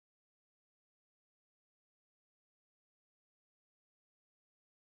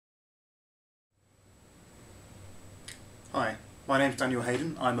Hi, my name's Daniel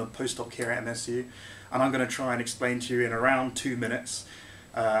Hayden. I'm a postdoc here at MSU, and I'm going to try and explain to you in around 2 minutes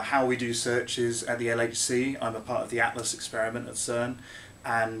how we do searches at the LHC. I'm a part of the Atlas experiment at CERN,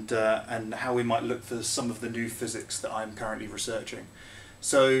 and how we might look for some of the new physics that I'm currently researching.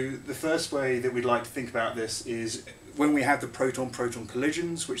 So the first way that we'd like to think about this is when we have the proton-proton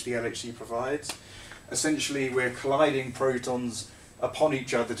collisions, which the LHC provides. Essentially, we're colliding protons upon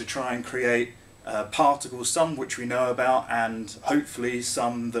each other to try and create particles, some which we know about, and hopefully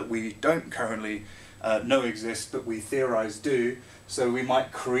some that we don't currently know exist, but we theorize do. So we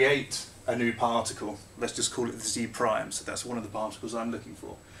might create a new particle. Let's just call it the Z prime. So that's one of the particles I'm looking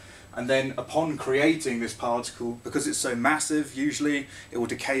for. And then upon creating this particle, because it's so massive, usually it will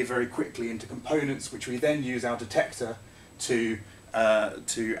decay very quickly into components, which we then use our detector to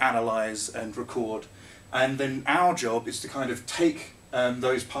analyze and record. And then our job is to kind of take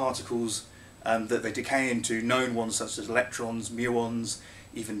those particles that they decay into, known ones such as electrons, muons,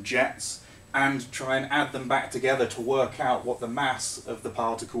 even jets, and try and add them back together to work out what the mass of the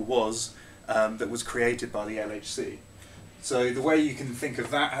particle was that was created by the LHC. So the way you can think of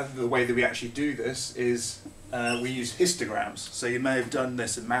that, the way that we actually do this, is we use histograms. So you may have done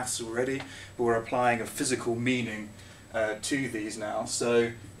this in maths already, but we're applying a physical meaning to these now.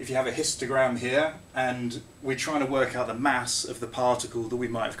 So if you have a histogram here, and we're trying to work out the mass of the particle that we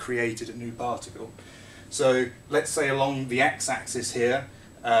might have created, a new particle. So let's say along the x-axis here,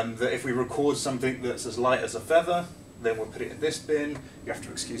 that if we record something that's as light as a feather, then we'll put it in this bin. You have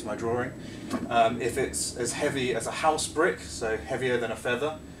to excuse my drawing. If it's as heavy as a house brick, so heavier than a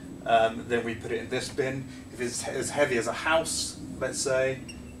feather, then we put it in this bin. If it's as heavy as a house, let's say,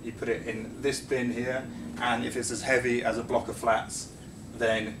 you put it in this bin here. And if it's as heavy as a block of flats,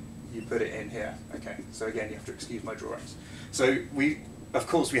 then you put it in here. Okay, so again, you have to excuse my drawings. So of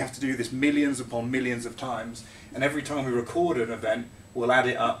course, we have to do this millions upon millions of times, and every time we record an event, we'll add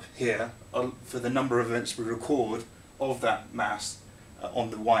it up here for the number of events we record of that mass on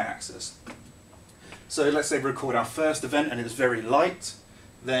the y-axis. So let's say we record our first event and it's very light,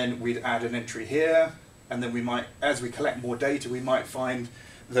 then we'd add an entry here, and then we might, as we collect more data, we might find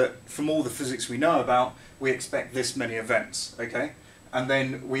that from all the physics we know about, we expect this many events, okay? And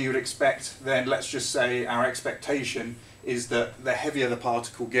then we would expect, then let's just say our expectation is that the heavier the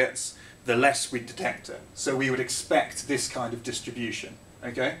particle gets, the less we detect it. So we would expect this kind of distribution,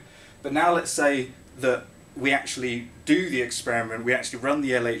 okay? But now let's say that we actually do the experiment, we actually run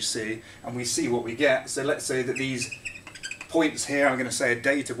the LHC, and we see what we get. So let's say that these points here, I'm going to say a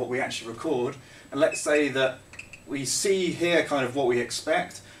date of what we actually record, and let's say that we see here kind of what we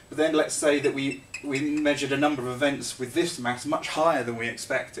expect, but then let's say that we measured a number of events with this mass much higher than we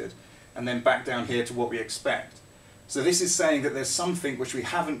expected, and then back down here to what we expect. So this is saying that there's something which we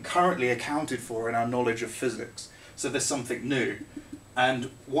haven't currently accounted for in our knowledge of physics. So there's something new. And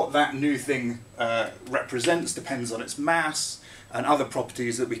what that new thing represents depends on its mass and other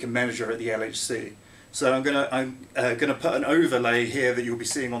properties that we can measure at the LHC. So I'm gonna put an overlay here that you'll be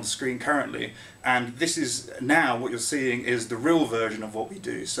seeing on the screen currently, and this is now what you're seeing is the real version of what we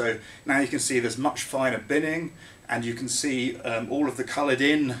do. So now you can see there's much finer binning, and you can see all of the coloured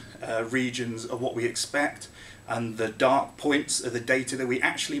in regions of what we expect, and the dark points are the data that we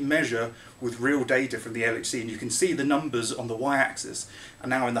actually measure with real data from the LHC, and you can see the numbers on the y-axis are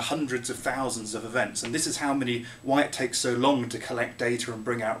now in the hundreds of thousands of events, and this is why it takes so long to collect data and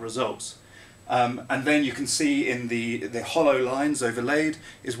bring out results. And then you can see in the hollow lines overlaid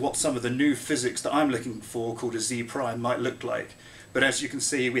is what some of the new physics that I'm looking for, called a Z prime, might look like. But as you can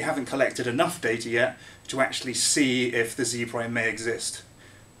see, we haven't collected enough data yet to actually see if the Z prime may exist.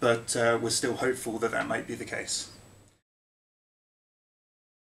 But we're still hopeful that that might be the case.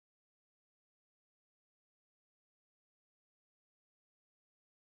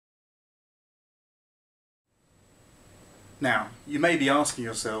 Now, you may be asking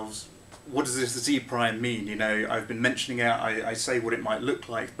yourselves, what does this Z prime mean? You know, I've been mentioning it, I say what it might look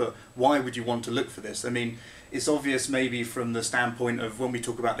like, but why would you want to look for this? I mean, it's obvious maybe from the standpoint of when we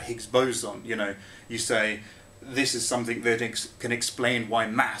talk about the Higgs boson, you know, you say, this is something that can explain why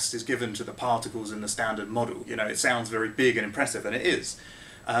mass is given to the particles in the standard model. You know, it sounds very big and impressive, and it is.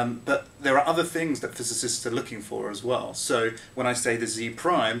 But there are other things that physicists are looking for as well. So when I say the Z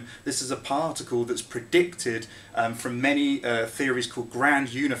prime, this is a particle that's predicted from many theories called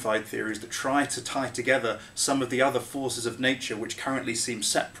grand unified theories that try to tie together some of the other forces of nature which currently seem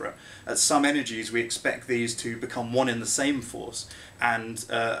separate. At some energies we expect these to become one in the same force, and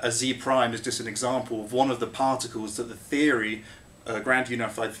a Z prime is just an example of one of the particles that the theory, grand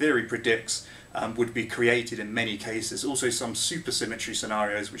unified theory, predicts would be created in many cases. Also some supersymmetry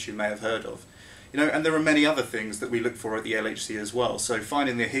scenarios which you may have heard of. And there are many other things that we look for at the LHC as well. So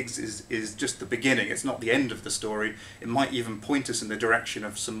finding the Higgs is just the beginning. It's not the end of the story. It might even point us in the direction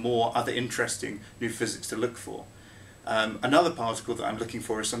of some more other interesting new physics to look for. Another particle that I'm looking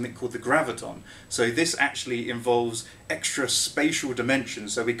for is something called the graviton. So this actually involves extra spatial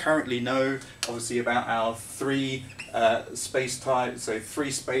dimensions. So we currently know, obviously, about our three space-time, so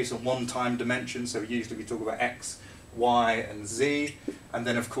three space and one time dimensions. So usually we talk about x, y, and z. And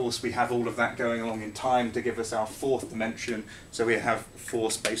then, of course, we have all of that going along in time to give us our fourth dimension. So we have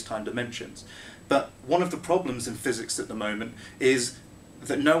 4 space-time dimensions. But one of the problems in physics at the moment is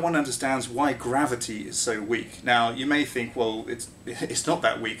that no one understands why gravity is so weak. Now, you may think, well, it's not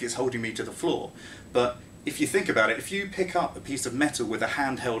that weak, it's holding me to the floor. But if you think about it, if you pick up a piece of metal with a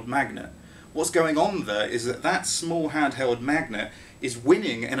handheld magnet, what's going on there is that that small handheld magnet is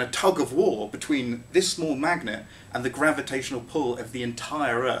winning in a tug of war between this small magnet and the gravitational pull of the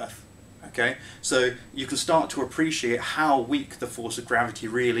entire Earth. Okay? So you can start to appreciate how weak the force of gravity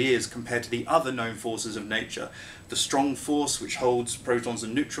really is compared to the other known forces of nature. The strong force, which holds protons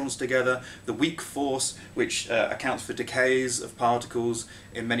and neutrons together, the weak force, which accounts for decays of particles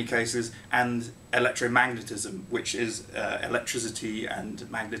in many cases, and electromagnetism, which is electricity and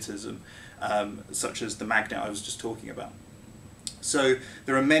magnetism, such as the magnet I was just talking about. So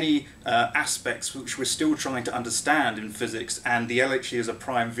there are many aspects which we're still trying to understand in physics, and the LHC is a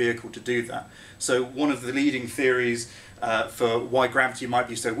prime vehicle to do that. So one of the leading theories for why gravity might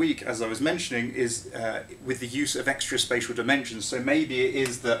be so weak, as I was mentioning, is with the use of extra spatial dimensions. So maybe it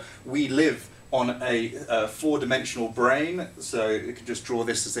is that we live on a four-dimensional brain, so you can just draw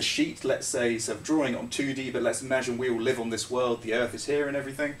this as a sheet, let's say, so drawing it on 2D, but let's imagine we all live on this world, the Earth is here and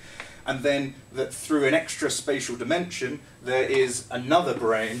everything. And then that through an extra spatial dimension, there is another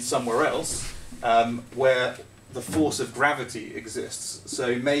brain somewhere else where the force of gravity exists.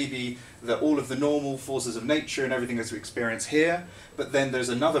 So maybe that all of the normal forces of nature and everything as we experience here, but then there's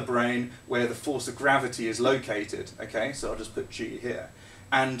another brain where the force of gravity is located. Okay, so I'll just put G here.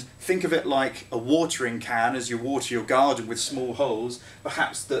 And think of it like a watering can as you water your garden with small holes.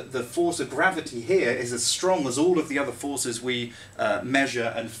 Perhaps the force of gravity here is as strong as all of the other forces we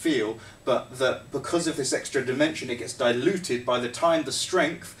measure and feel, but that because of this extra dimension it gets diluted by the time the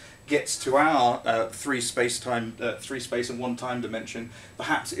strength gets to our three space and one time dimension.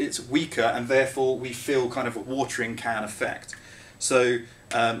 Perhaps it's weaker and therefore we feel kind of a watering can effect. So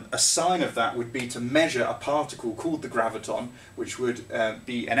a sign of that would be to measure a particle called the graviton, which would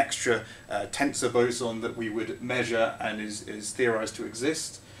be an extra tensor boson that we would measure and is theorized to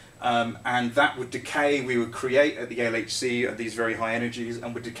exist. And that would decay, we would create at the LHC at these very high energies,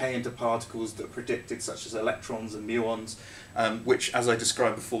 and would decay into particles that are predicted, such as electrons and muons, which, as I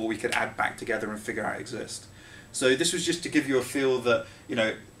described before, we could add back together and figure out exist. So this was just to give you a feel that,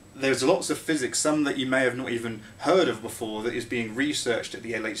 there's lots of physics, some that you may have not even heard of before, that is being researched at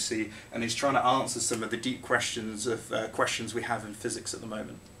the LHC and is trying to answer some of the deep questions we have in physics at the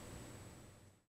moment.